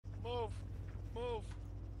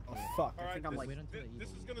fuck. I Alright, think I'm like. this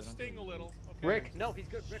is gonna sting a little. Okay. Rick, no, he's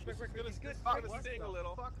good. Rick, He's gonna sting a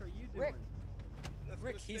little. What the fuck are you doing? Rick. That's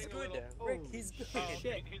Rick, gonna he's sting a good. little. Rick, he's good. Oh,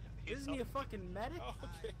 shit. He's Isn't he a fucking medic? Oh,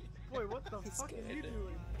 okay. Boy, what the fuck are you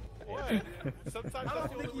doing? What? Sometimes I that's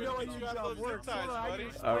don't the think only you know way what that your have job those zip works. ties, Hold on, I buddy.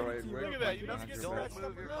 can explain Alright, it to you. Look at that. You don't get Don't scratched up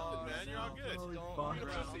move or your nothing, paws. man. You're all good. Holy Don't fuck. on the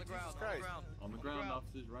ground, on the ground, on the ground. On the ground,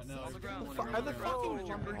 officers, right now. On the ground. Are the fucking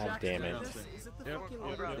lumberjacks God damn it. in this? Is it the Yep. fucking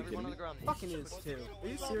On the ground, everyone on the lumberjacks? ground. Fucking is too. Are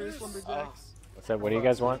you serious, lumberjacks? What's that? What do you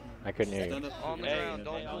guys want? I couldn't hear you. On the Hey, ground,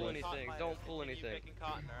 don't hey, pull hey, anything, don't pull anything.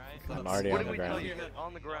 I'm already What on did the we tell ground. you? Get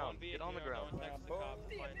on the ground, get on the ground.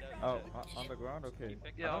 Oh, on the ground? Okay.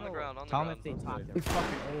 Yeah, on the ground, on the Tell him ground. if they talk. He's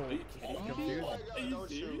fucking old. Are you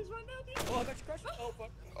serious right now? Oh, I got you crushed. Oh, fuck.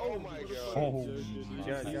 Oh my god. Guys,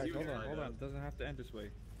 hold on. It doesn't have to end this way.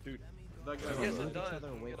 Dude, that guy. Yes, Move it each does. other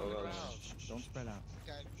away Get from on the the ground. ground. Don't spread out.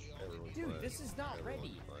 Everyone's Dude, quiet. this is not Everyone's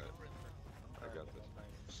ready. quiet. I got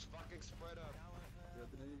this. Fucking spread up. Are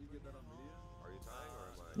you tying or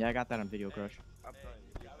am I? Yeah, I got that on video, Crush. I'm tying.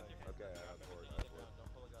 Okay, I have board.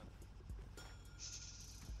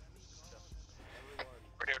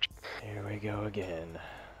 Here we go again.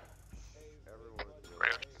 Everyone,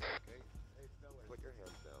 okay? Put your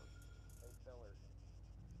hands down.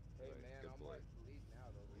 Hey man, I'm like bleeding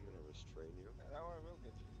out over here. I'm gonna restrain you. No, I will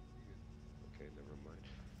get you. Okay, never mind.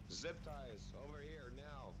 Zip ties over here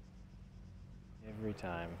now. Every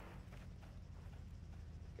time.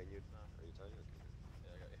 Can you? Are you tying? Okay.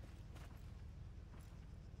 Yeah, I got you.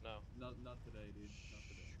 No. Not today, dude. Not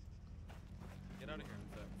today. Get out of here.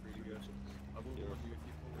 Is that free to go? I will warn you if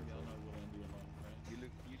you pull me down, I will end you alone, right?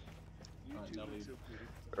 Alright, now leave.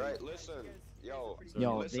 Right, listen, yo.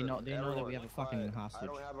 Yo, listen, they know that we everyone, have a fucking quiet. hostage. I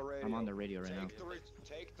don't have a radio. I'm on the radio right now.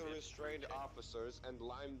 Take the restrained officers and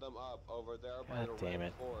line them up over there by God the damn red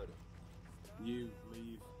it. ford. You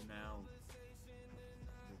leave now.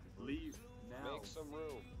 Leave now. Make some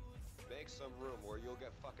room. Make some room where you'll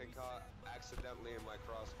get fucking caught accidentally in my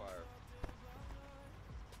crossfire.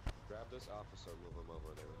 Grab this officer, move him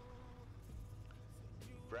over there.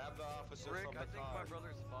 Grab the officer Rick, from I the think car. my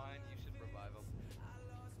brother's fine. You should revive him.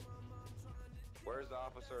 Where's the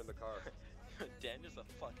officer in the car? Dan is a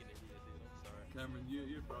fucking idiot, dude. I'm sorry. Cameron,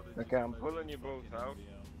 your brother. Okay, I'm pulling you both out.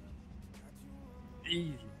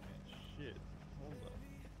 Easy, man. Shit. Hold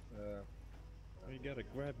up. You gotta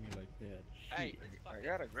grab me like that. Hey, I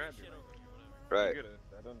gotta grab you. Right. You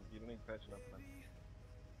don't need patching up, man.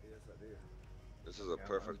 Yes, I do. This is a Yeah,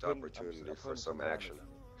 perfect I'm putting opportunity for some some bandage action.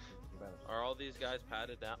 on. are all these guys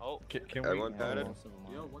padded down? Oh, Can Everyone Yeah, padded? most of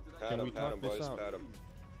them Yo, are. what did I Pat Can him, we pat talk him, this boys, out? pat him.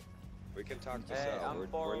 We can talk this Hey, out. I'm We're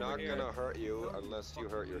far not over here. gonna hurt you unless you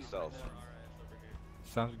hurt yourself.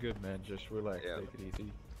 Sounds good, man. Just relax. Yeah. Take it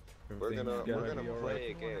easy. We're gonna Everything's play be a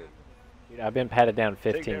alright. game. Dude, I've been patted down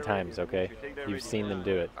Take 15 that times, radio. okay? If you take that You've radio seen them down.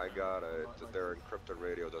 do it. I got it. Their encrypted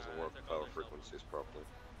radio doesn't work with our frequencies properly.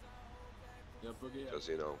 Yeah, Boogie. Just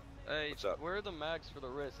you know. Hey, What's up? where are the mags for the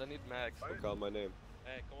wrist? I need mags. Don't call my name.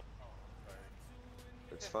 hey, come on.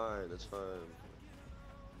 It's fine. It's fine.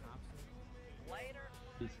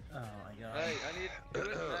 Oh my god. Hey, I need who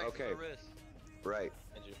has mags Okay. for the wrist. Right.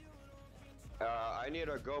 And you. I need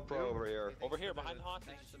a GoPro over here. Over here, behind the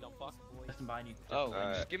hostage, so don't fuck. Oh,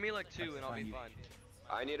 Alright. just give me like 2 and I'll be fine.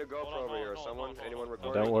 I need a GoPro Hold on, over here. hold on, Someone? hold on, Anyone hold on.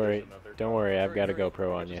 recording? Don't worry. Don't worry, I've got a Hurry,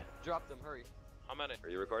 GoPro on just you. Drop them, hurry. I'm at it. Are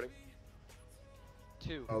you recording?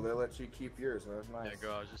 2. Oh, they let you keep yours. That's nice. Yeah,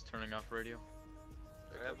 go. I was just turning off radio.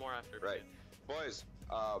 I have more after. Right. Boys,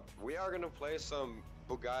 we are gonna play some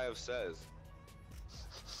Dmitriy Says.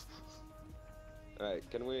 Alright,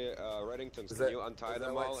 can we, Reddingtons, Is can that- you untie is that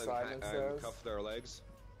them like all Simon and Says? cuff their legs?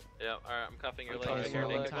 Yeah, alright, I'm cuffing your Okay, legs. Cuffing so your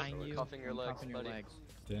we're legs. Tying you. Cuffing your I'm legs, cuffing your buddy. legs.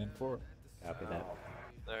 10-4. Copy that.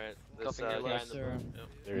 Alright, this Cuffing your guy legs, in the... sir. Yep.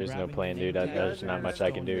 There is no Grabbing plan, your dude. name There's tag, not much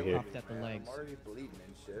I can do you're here. cuffed at the legs. I'm already bleeding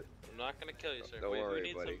and shit. I'm not gonna kill you, sir. Don't Wait,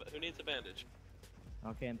 worry, buddy. who needs a bandage?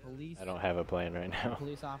 Okay, and police. I don't have a plan right now.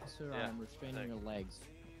 Police officer, Yeah. I'm restraining your legs.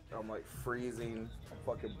 I'm like freezing,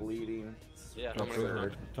 fucking bleeding. Yeah, I'm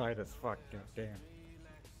sure. Tight as fuck, goddamn.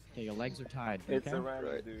 Okay, your legs are tied. It's Okay. a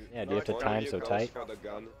random Right. dude. Yeah, do you have to One time of you so goes tight? for the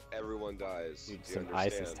gun, everyone dies. Dude, Do you some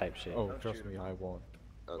understand? ISIS type shit. Oh, trust me, I won't.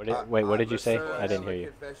 Okay. Wait, what did you say? Sir, I didn't hear have you.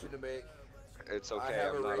 a confession to make. It's I okay,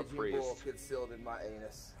 have I'm a not a raging priest. bull concealed in my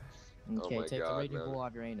anus. Okay, my take the God, raging man. bull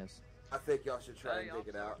off your anus. I think y'all should try Hey, and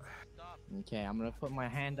dig it officer, out. Stop. Okay, I'm gonna put my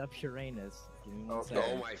hand up your anus. Give me one Okay. second.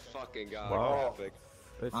 Oh my fucking god, Wow. graphic.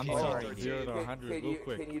 Let's I'm see. sorry. 0 to 100 real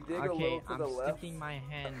quick. Can you dig a Okay, little to I'm the left? sticking my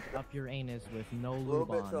hand up your anus with no A little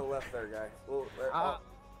lube bit to the on. left there, guy. Little, Ah.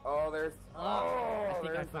 Oh, there's. I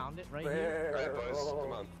think I there's found it right a here. Alright, boys, barrel.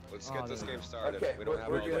 come on. Let's Oh, get this there we game go. started. Okay, We don't have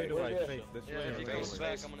we're all good, day. we're good. This Yeah, way if you to go Face, go. back,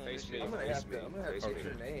 face, I'm gonna face me, initiate. I'm gonna face have me, to. I'm gonna have to face get me.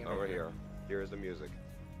 your name. Over here. Here's the music.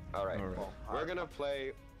 Alright. Alright. We're gonna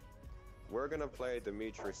play. We're gonna play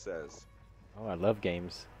Dmitriy Says. Oh, I love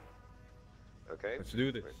games. Okay? Let's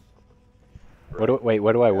do this. Wait,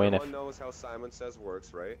 what do I win if? Everyone knows how Simon Says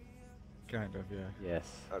works, right? Kind of, yeah. Yes.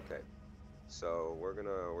 Okay. So we're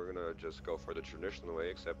gonna just go for the traditional way,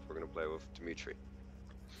 except we're gonna play with Dmitry.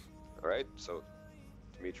 Alright, so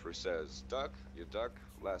Dmitry says duck, you duck,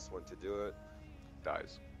 last one to do it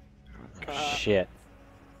dies. Shit.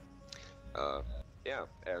 Yeah,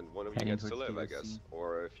 and one of you Heading gets to towards live, I KFC. guess.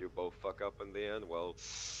 Or if you both fuck up in the end, well,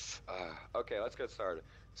 okay, let's get started.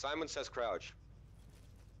 Simon says crouch.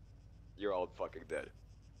 You're all fucking dead.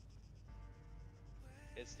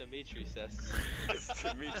 It's Dmitry Says. It's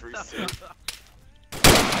Dmitry Says.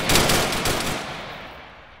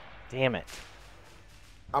 Damn it.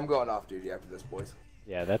 I'm going off duty after this, boys.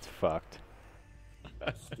 Yeah, that's fucked.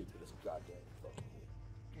 Stupidest goddamn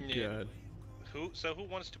fucking. Yeah. God. So who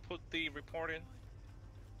wants to put the report in?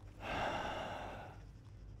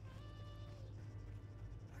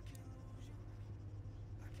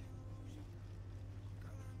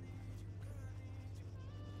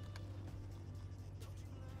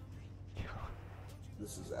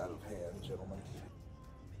 This is out of hand, gentlemen.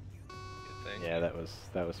 Good thing. Yeah, that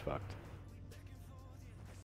was fucked.